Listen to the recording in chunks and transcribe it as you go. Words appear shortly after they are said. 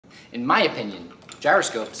In my opinion,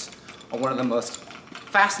 gyroscopes are one of the most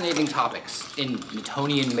fascinating topics in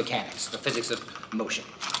Newtonian mechanics, the physics of motion.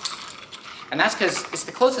 And that's because it's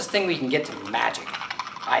the closest thing we can get to magic,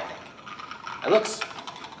 I think. It looks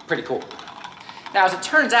pretty cool. Now, as it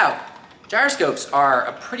turns out, gyroscopes are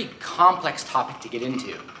a pretty complex topic to get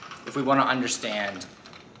into if we want to understand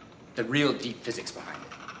the real deep physics behind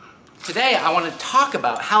it. Today, I want to talk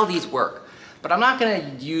about how these work, but I'm not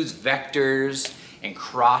going to use vectors and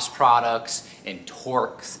cross products and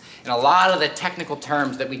torques and a lot of the technical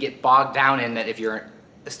terms that we get bogged down in that if you're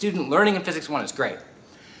a student learning in Physics 1 is great,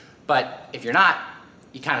 but if you're not,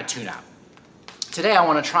 you kind of tune out. Today, I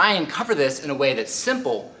want to try and cover this in a way that's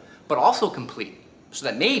simple, but also complete, so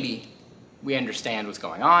that maybe we understand what's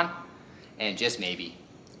going on, and just maybe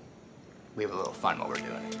we have a little fun while we're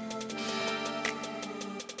doing it.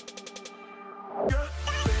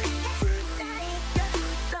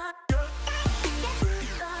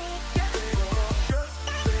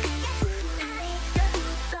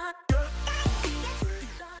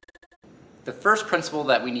 The first principle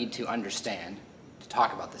that we need to understand to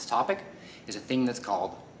talk about this topic is a thing that's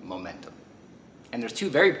called momentum. And there's two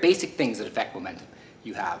very basic things that affect momentum.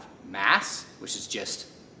 You have mass, which is just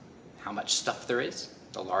how much stuff there is.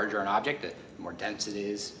 The larger an object, the more dense it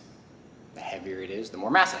is, the heavier it is, the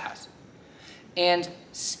more mass it has. And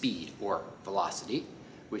speed, or velocity,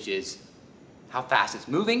 which is how fast it's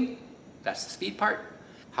moving, that's the speed part,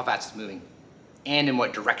 how fast it's moving, and in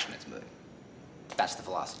what direction it's moving. That's the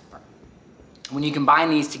velocity part. When you combine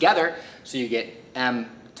these together, so you get m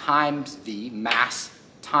times v, mass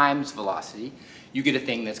times velocity, you get a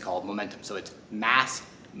thing that's called momentum. So it's mass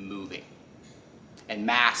moving. And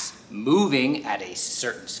mass moving at a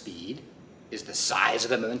certain speed is the size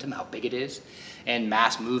of the momentum, how big it is, and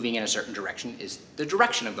mass moving in a certain direction is the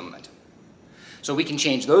direction of the momentum. So we can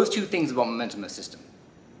change those two things about momentum in the system: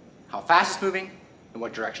 how fast it's moving and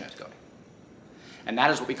what direction it's going. And that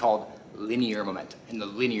is what we call linear momentum in the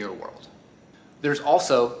linear world. There's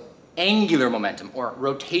also angular momentum, or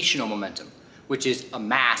rotational momentum, which is a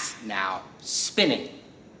mass now spinning.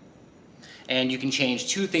 And you can change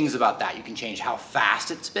two things about that. You can change how fast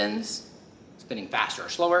it spins, spinning faster or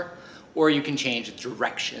slower, or you can change the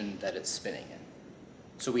direction that it's spinning in.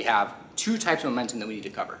 So we have two types of momentum that we need to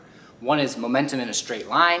cover. One is momentum in a straight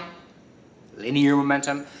line, linear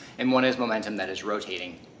momentum, and one is momentum that is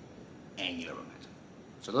rotating, angular momentum.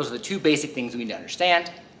 So those are the two basic things we need to understand.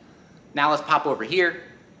 Now let's pop over here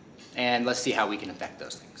and let's see how we can affect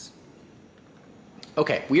those things.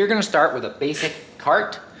 Okay, we are going to start with a basic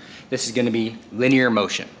cart. This is going to be linear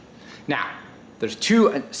motion. Now, there's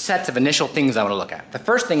two sets of initial things I want to look at. The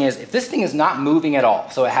first thing is, if this thing is not moving at all,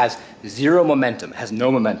 so it has zero momentum, has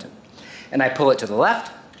no momentum, and I pull it to the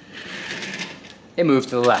left, it moves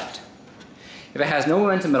to the left. If it has no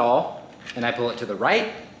momentum at all, and I pull it to the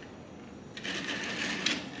right,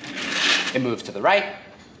 it moves to the right.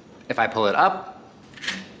 If I pull it up,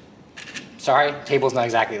 sorry, table's not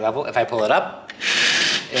exactly level. If I pull it up,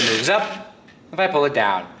 it moves up. If I pull it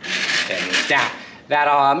down, it moves down.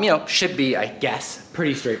 That should be, I guess,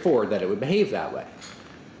 pretty straightforward that it would behave that way.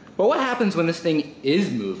 But what happens when this thing is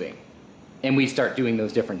moving and we start doing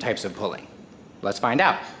those different types of pulling? Let's find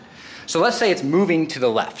out. So let's say it's moving to the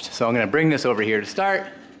left. So I'm going to bring this over here to start.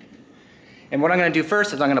 And what I'm going to do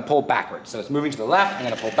first is I'm going to pull backwards. So it's moving to the left, I'm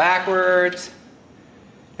going to pull backwards.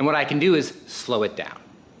 And what I can do is slow it down.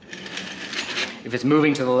 If it's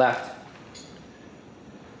moving to the left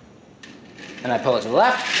and I pull it to the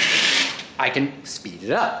left, I can speed it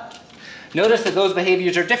up. Notice that those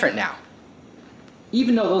behaviors are different now.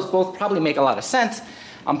 Even though those both probably make a lot of sense,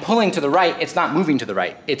 I'm pulling to the right, it's not moving to the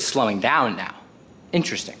right, it's slowing down now.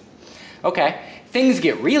 Interesting. Okay, things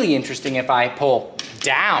get really interesting if I pull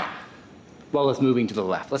down while it's moving to the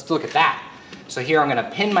left. Let's look at that. So here I'm going to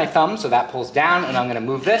pin my thumb so that pulls down, and I'm going to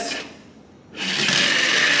move this.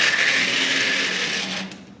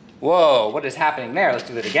 Whoa, what is happening there? Let's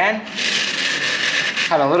do it again.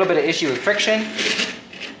 Having a little bit of issue with friction.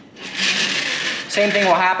 Same thing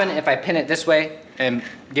will happen if I pin it this way and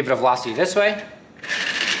give it a velocity this way.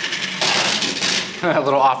 A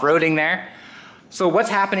little off-roading there. So what's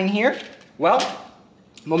happening here? Well,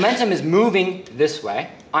 momentum is moving this way.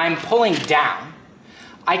 I'm pulling down.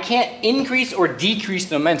 I can't increase or decrease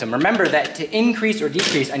the momentum. Remember that to increase or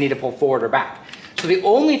decrease, I need to pull forward or back. So the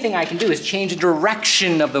only thing I can do is change the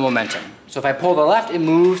direction of the momentum. So if I pull to the left, it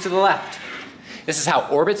moves to the left. This is how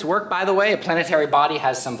orbits work, by the way. A planetary body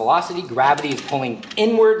has some velocity. Gravity is pulling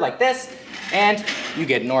inward like this, and you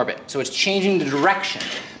get an orbit. So it's changing the direction.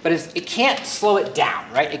 But it can't slow it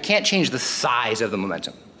down, right? It can't change the size of the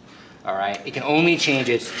momentum, all right? It can only change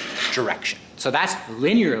its direction. So that's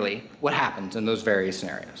linearly what happens in those various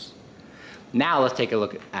scenarios. Now let's take a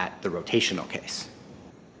look at the rotational case.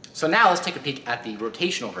 So now let's take a peek at the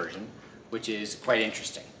rotational version, which is quite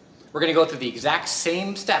interesting. We're going to go through the exact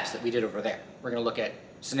same steps that we did over there. We're going to look at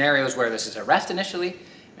scenarios where this is at rest initially,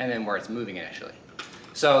 and then where it's moving initially.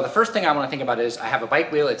 So the first thing I want to think about is I have a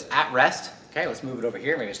bike wheel, it's at rest. Okay, let's move it over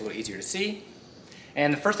here, maybe it's a little easier to see.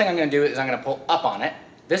 And the first thing I'm going to do is I'm going to pull up on it,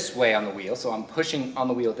 this way on the wheel, so I'm pushing on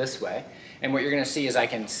the wheel this way. And what you're going to see is I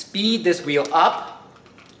can speed this wheel up,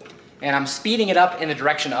 and I'm speeding it up in the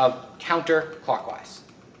direction of counterclockwise.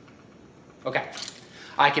 Okay,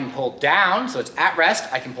 I can pull down, so it's at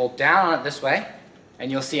rest, I can pull down on it this way, and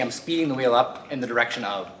you'll see I'm speeding the wheel up in the direction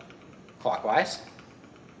of clockwise.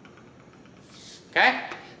 Okay,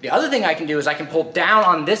 the other thing I can do is I can pull down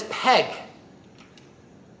on this peg,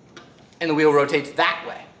 and the wheel rotates that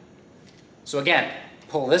way. So again,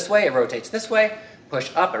 pull this way, it rotates this way, push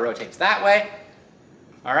up, it rotates that way.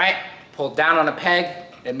 All right, pull down on a peg,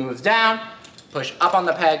 it moves down, push up on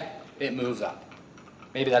the peg, it moves up.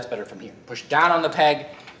 Maybe that's better from here. Push down on the peg,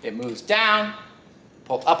 it moves down,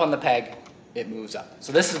 pull up on the peg, it moves up.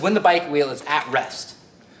 So this is when the bike wheel is at rest.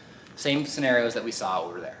 Same scenarios that we saw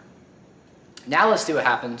over there. Now let's see what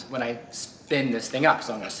happens when I spin this thing up.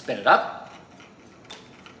 So I'm going to spin it up.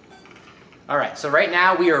 All right, so right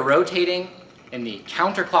now we are rotating in the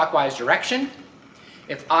counterclockwise direction.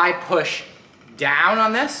 If I push down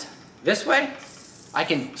on this way, I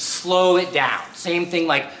can slow it down. Same thing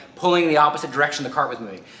like pulling the opposite direction the cart was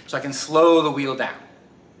moving. So I can slow the wheel down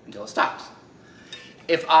until it stops.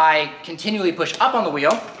 If I continually push up on the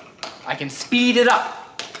wheel, I can speed it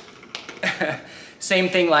up. Same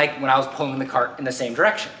thing like when I was pulling the cart in the same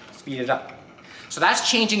direction, speed it up. So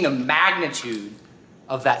that's changing the magnitude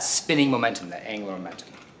of that spinning momentum, that angular momentum.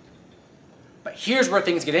 But here's where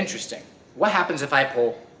things get interesting. What happens if I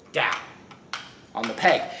pull down on the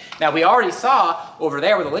peg? Now we already saw over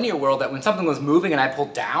there with the linear world that when something was moving and I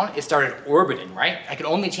pulled down, it started orbiting, right? I could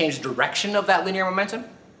only change the direction of that linear momentum.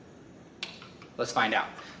 Let's find out.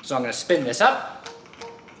 So I'm going to spin this up,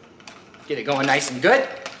 get it going nice and good.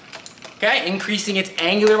 Okay, increasing its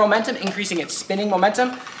angular momentum, increasing its spinning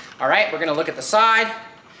momentum. All right, we're going to look at the side.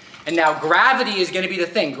 And now gravity is going to be the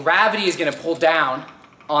thing. Gravity is going to pull down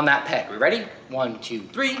on that peg. We ready? 1, 2,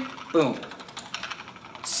 3, boom.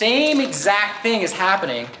 Same exact thing is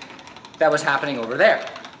happening that was happening over there.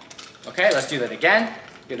 Okay, let's do that again.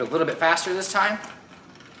 Get it a little bit faster this time.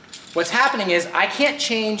 What's happening is I can't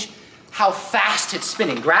change how fast it's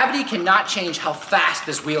spinning. Gravity cannot change how fast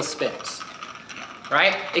this wheel spins,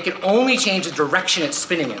 right? It can only change the direction it's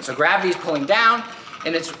spinning in. So gravity is pulling down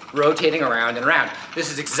and it's rotating around and around. This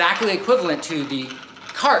is exactly equivalent to the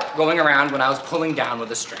cart going around when I was pulling down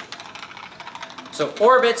with a string. So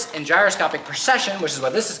orbits and gyroscopic precession, which is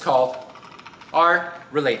what this is called, are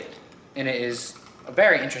related. And it is a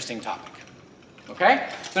very interesting topic. Okay?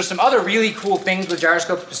 There's some other really cool things with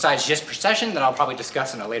gyroscopes besides just precession that I'll probably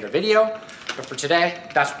discuss in a later video. But for today,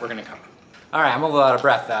 that's what we're going to cover. All right, I'm a little out of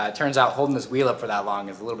breath. It turns out holding this wheel up for that long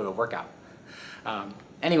is a little bit of a workout.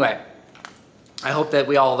 Anyway, I hope that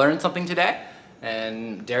we all learned something today.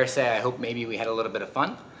 And dare say, I hope maybe we had a little bit of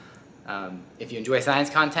fun. If you enjoy science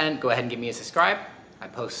content, go ahead and give me a subscribe. I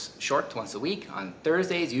post shorts once a week on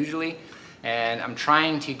Thursdays usually. And I'm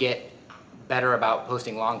trying to get better about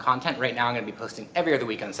posting long content. Right now I'm going to be posting every other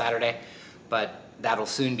week on Saturday, but that'll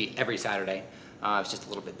soon be every Saturday. It's just a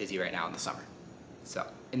little bit busy right now in the summer. So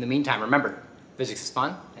in the meantime, remember, physics is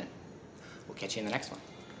fun, and we'll catch you in the next one.